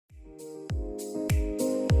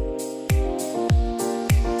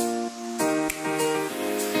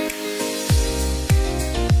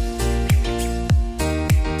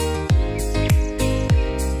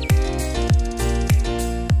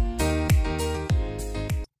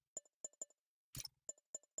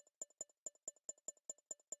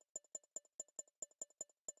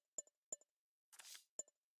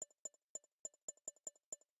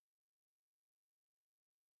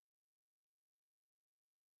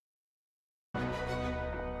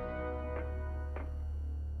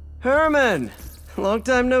Herman! Long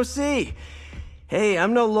time no see. Hey,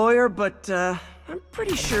 I'm no lawyer, but I'm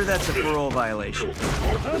pretty sure that's a parole violation.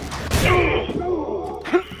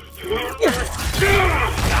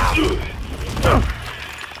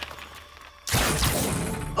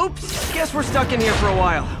 Oops, guess we're stuck in here for a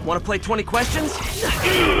while. Want to play 20 questions?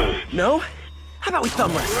 No? How about we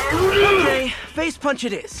thumb wrestle? Okay, face punch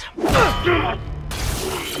it is.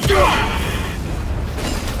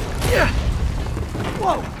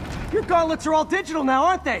 Whoa! Your gauntlets are all digital now,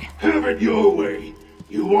 aren't they? Have it your way.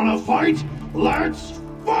 You wanna fight? Let's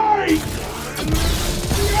fight!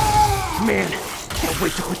 Man, can't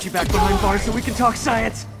wait to put you back behind bars so we can talk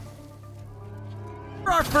science.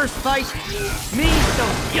 For our first fight, me so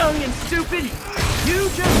young and stupid, you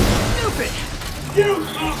just stupid. You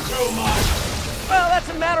talk too much! Well, that's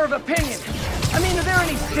a matter of opinion. I mean, are there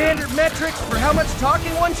any standard metrics for how much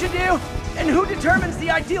talking one should do? And who determines the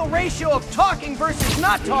ideal ratio of talking versus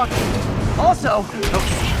not talking? Also,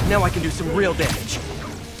 okay, now I can do some real damage.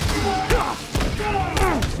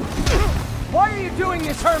 Why are you doing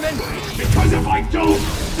this, Herman? Because if I don't,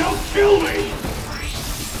 they'll kill me!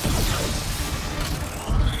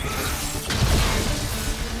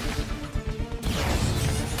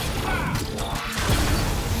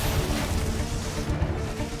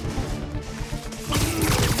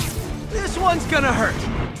 This one's gonna hurt.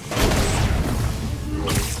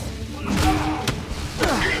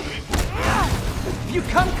 If you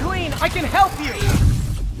come clean, I can help you!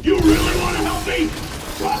 You really want to help me?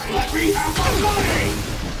 Just let me have my money!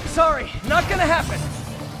 Sorry, not gonna happen.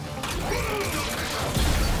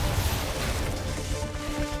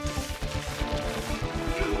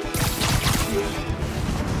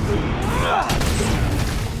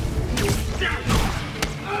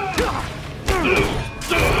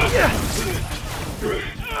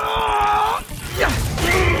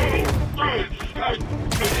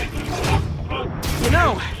 You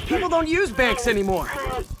know, people don't use banks anymore.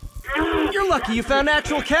 You're lucky you found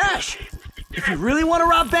actual cash. If you really want to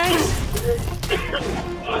rob banks,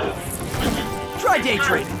 try day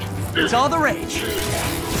trading. It's all the rage.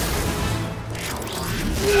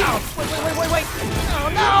 Oh, wait. Oh,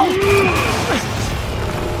 no!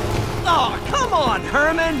 Oh, come on,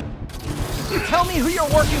 Herman! You tell me who you're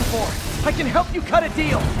working for. I can help you cut a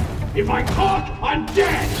deal. If I talk, I'm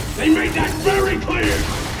dead! They made that very clear!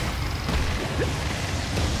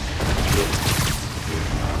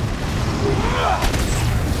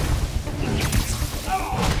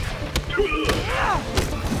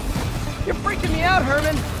 You're freaking me out,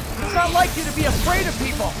 Herman. It's not like you to be afraid of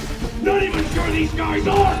people. Not even sure these guys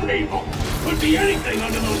are people! Could be anything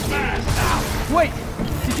under those masks! Wait,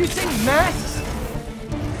 did you say masks?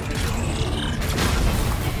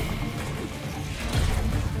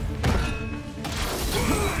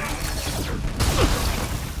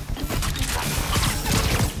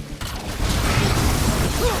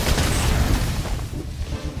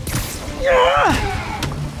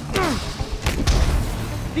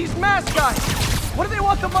 These mask guys! What do they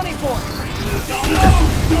want the money for? Don't know!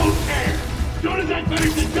 Don't care! Soon as I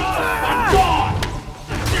finish the job, I'm gone!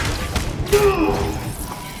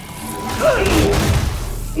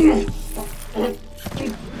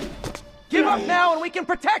 Give up now and we can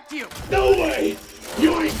protect you! No way!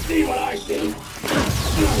 You ain't seen what I see!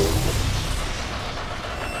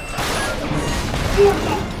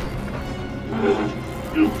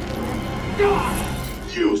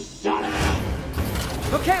 You son of a...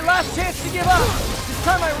 Okay, last chance to give up. This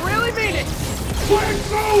time I really mean it. We're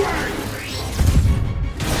going!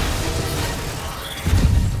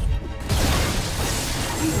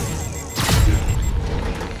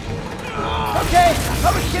 Okay,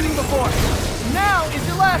 I was kidding before. Now is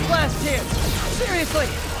your last chance. Seriously.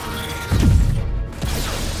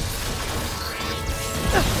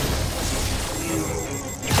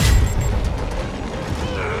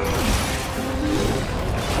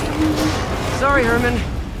 Sorry, Herman.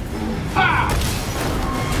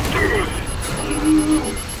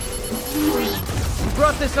 You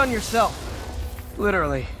brought this on yourself.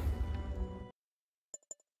 Literally.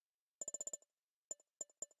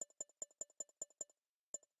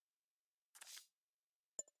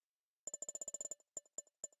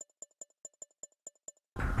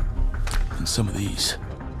 And some of these.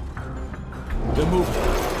 They're moving.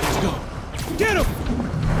 Let's go. Get him!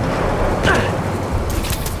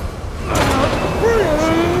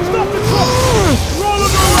 Stop the truck! Roll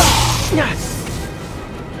him around!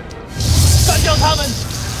 Gunshot coming!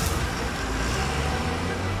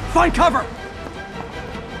 Find cover!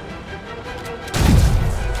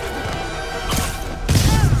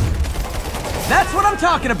 That's what I'm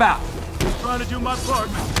talking about! Just trying to do my part.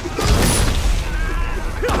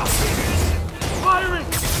 Firing!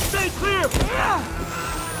 Stay clear!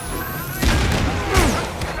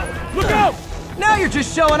 Look out! Now you're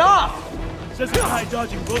just showing off! Says the guy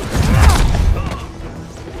dodging bullets.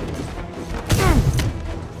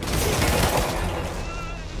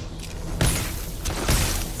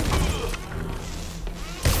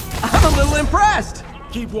 I'm a little impressed!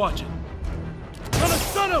 Keep watching. Gonna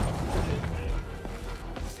stun him!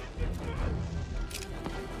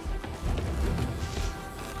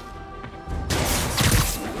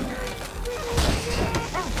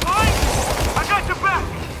 I got your back!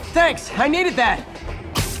 Thanks, I needed that!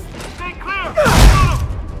 Stay clear! Stun him!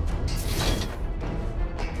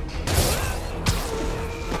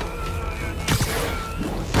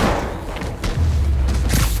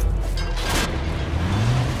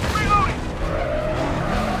 Reloading!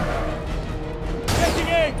 Taking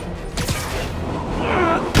aim!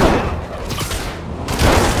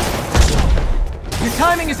 Your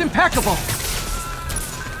timing is impeccable!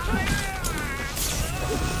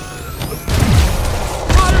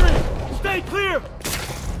 Firing! Stay clear!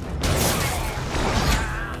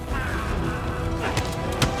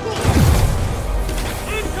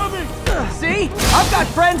 Incoming! See? I've got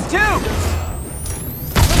friends too!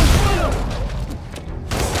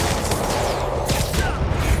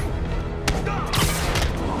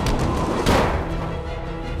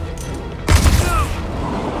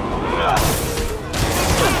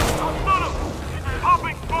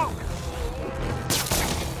 Popping smoke!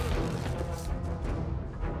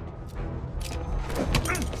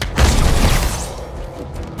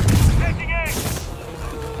 Taking aim!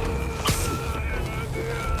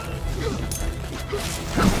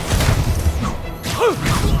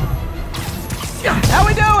 How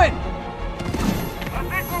we doing? I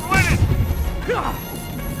think we're winning!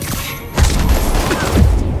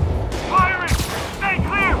 Firing! Stay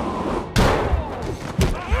clear!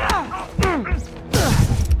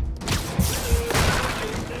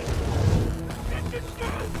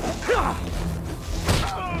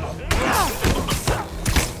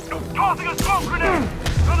 Tossing a smoke grenade!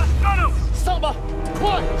 Gonna stun him! Salva!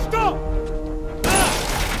 Quiet! Stop!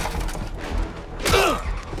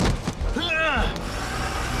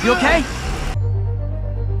 You okay?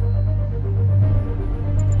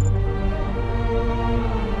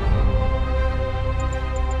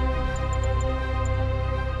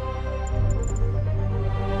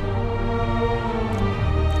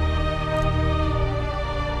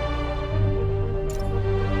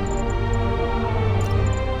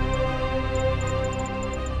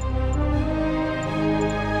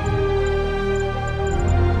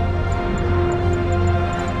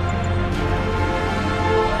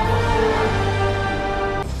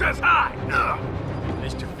 Says hi!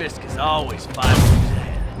 Mr. Fisk is always 5 moves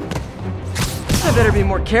ahead. I better be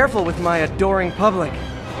more careful with my adoring public.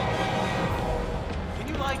 Can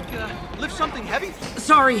you, lift something heavy?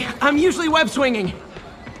 Sorry, I'm usually web swinging.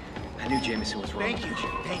 I knew Jameson was wrong. Thank you.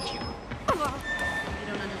 Thank you. You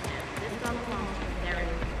don't understand. This is on the phone. There it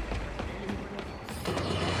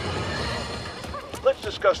is. Let's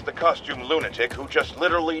discuss the costume lunatic who just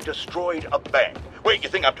literally destroyed a bank. Wait, you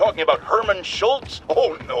think I'm talking about Herman Schultz?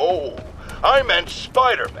 Oh, no. I meant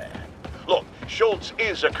Spider-Man. Look, Schultz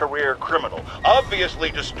is a career criminal,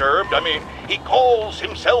 obviously disturbed. I mean, he calls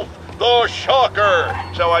himself the Shocker,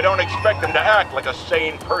 so I don't expect him to act like a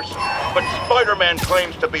sane person. But Spider-Man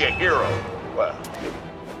claims to be a hero. Well,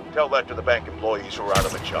 tell that to the bank employees who are out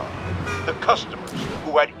of a job. The customers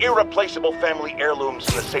who had irreplaceable family heirlooms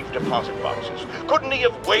in the safe deposit boxes. Couldn't he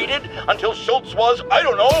have waited until Schultz was, I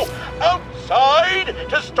don't know, outside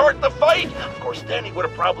to start the fight? Of course, then he would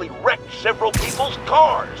have probably wrecked several people's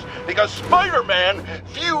cars. Because Spider-Man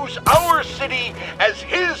views our city as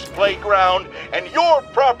his playground and your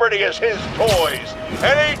property as his toys.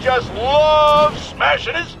 And he just loves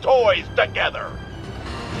smashing his toys together.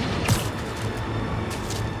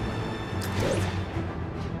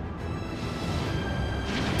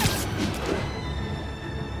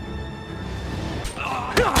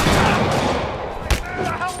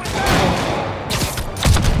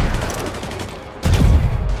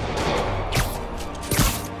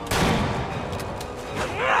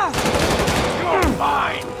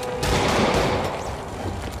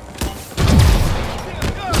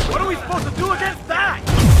 What are we supposed to do against that?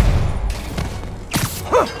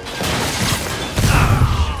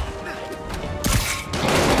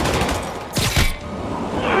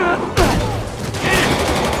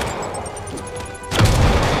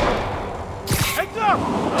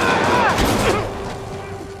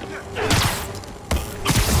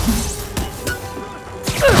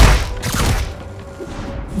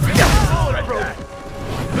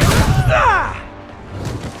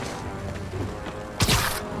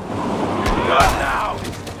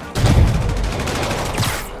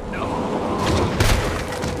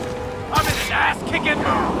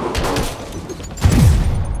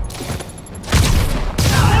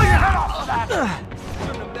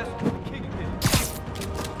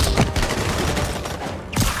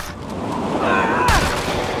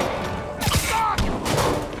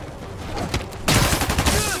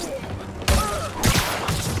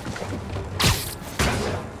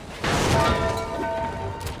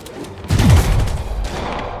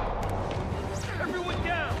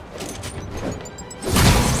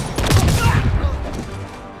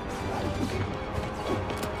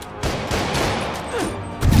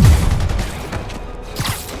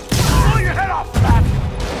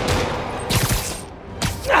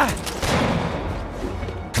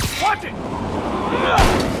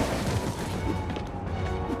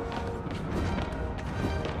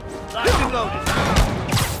 Reloaded.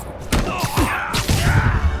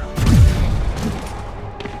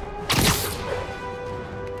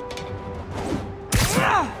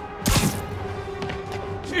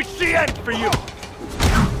 It's the end for you!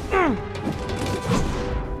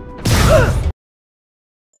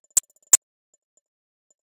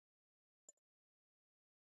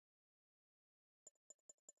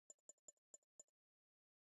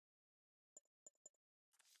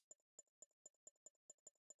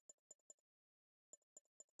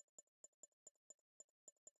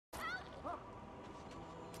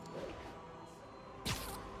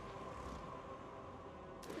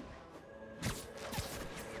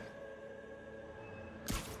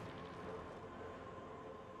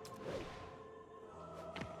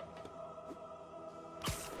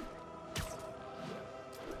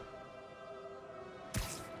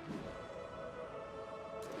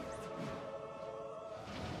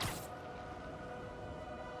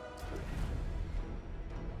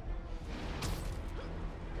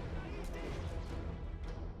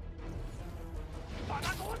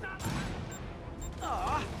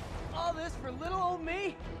 Aw, all this for little old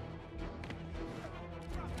me?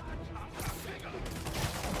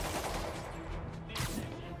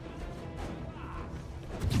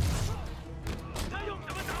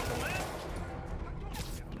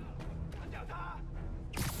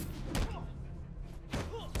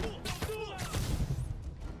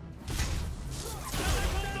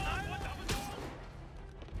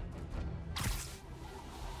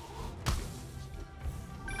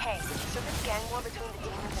 Hey, so this gang war between the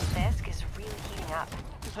demons and Fisk is really heating up.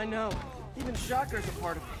 I know. Even Shocker's a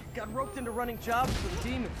part of it. Got roped into running jobs for the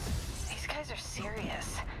demons. These guys are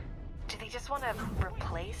serious. Do they just want to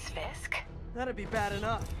replace Fisk? That'd be bad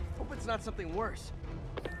enough. Hope it's not something worse.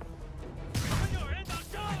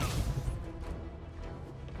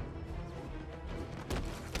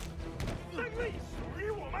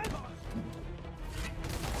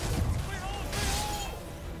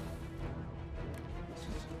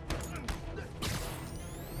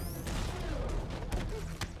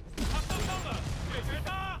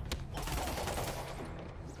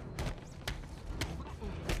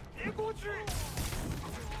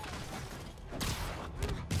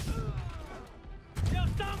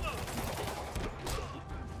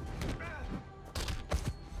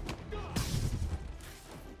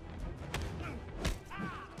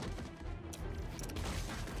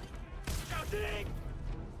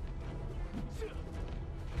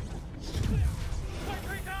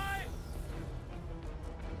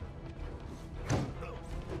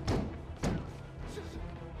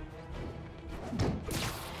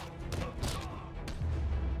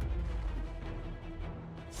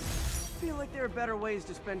 I feel like there are better ways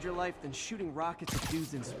to spend your life than shooting rockets at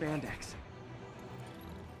dudes in spandex.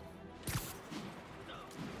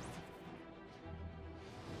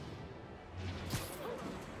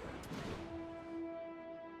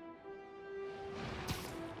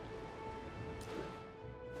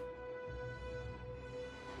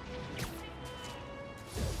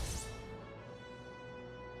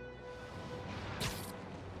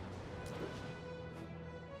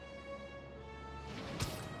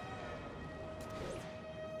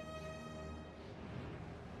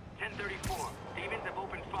 Demons have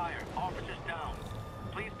opened fire. Officers down.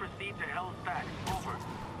 Please proceed to Hell's Back. Over.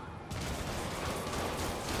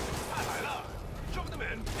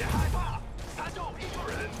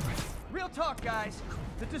 Real talk, guys.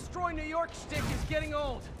 The Destroy New York shtick is getting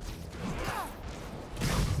old.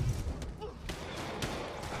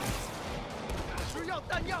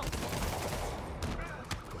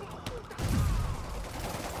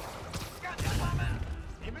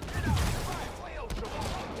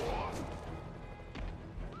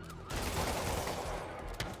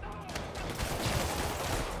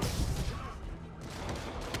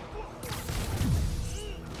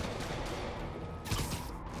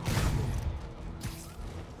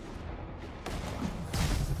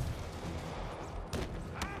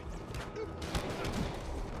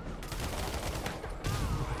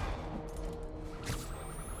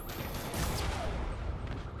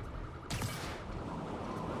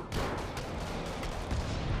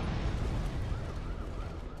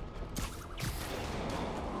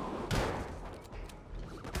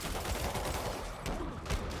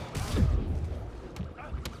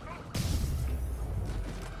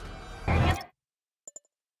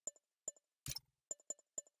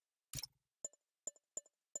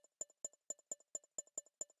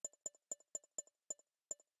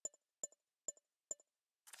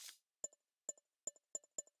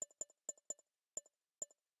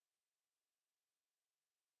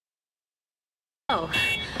 Oh.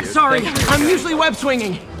 Sorry, I'm usually web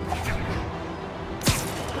swinging.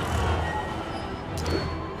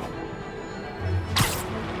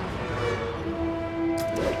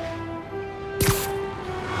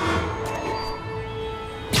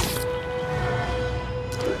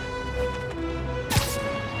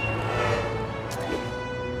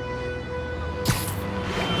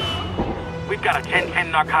 We've got a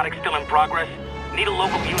 10-10 narcotic still in progress. Need a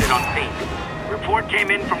local unit on scene. Report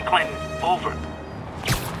came in from Clinton. Over.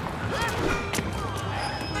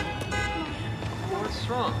 What's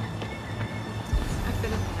wrong? I've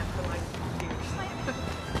been a fan for like years.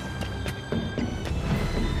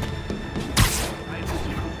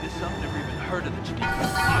 This up, never even heard of the GTX.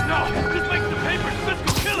 Oh no! This makes the papers! Let's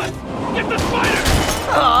go kill it! Get the spider!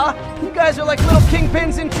 Aw, you guys are like little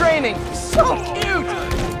kingpins in training. So cute!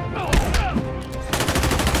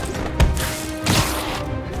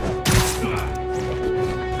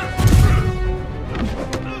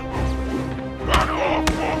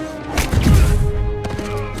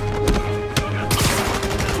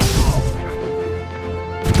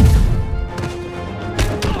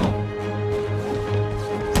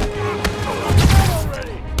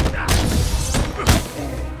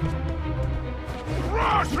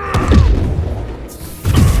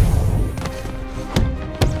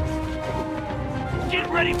 Get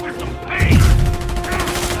ready for some pain!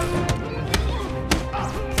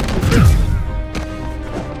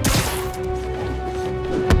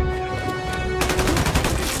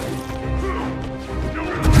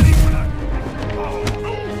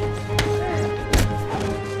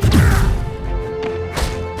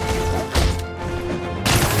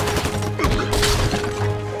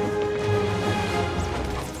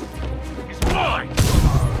 He's mine!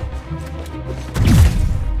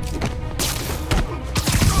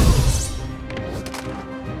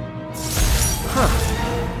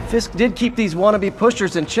 Fisk did keep these wannabe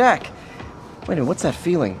pushers in check. Wait a minute, what's that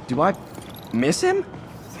feeling? Do I miss him?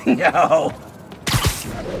 No.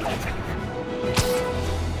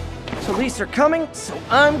 Police are coming, so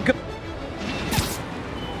I'm go-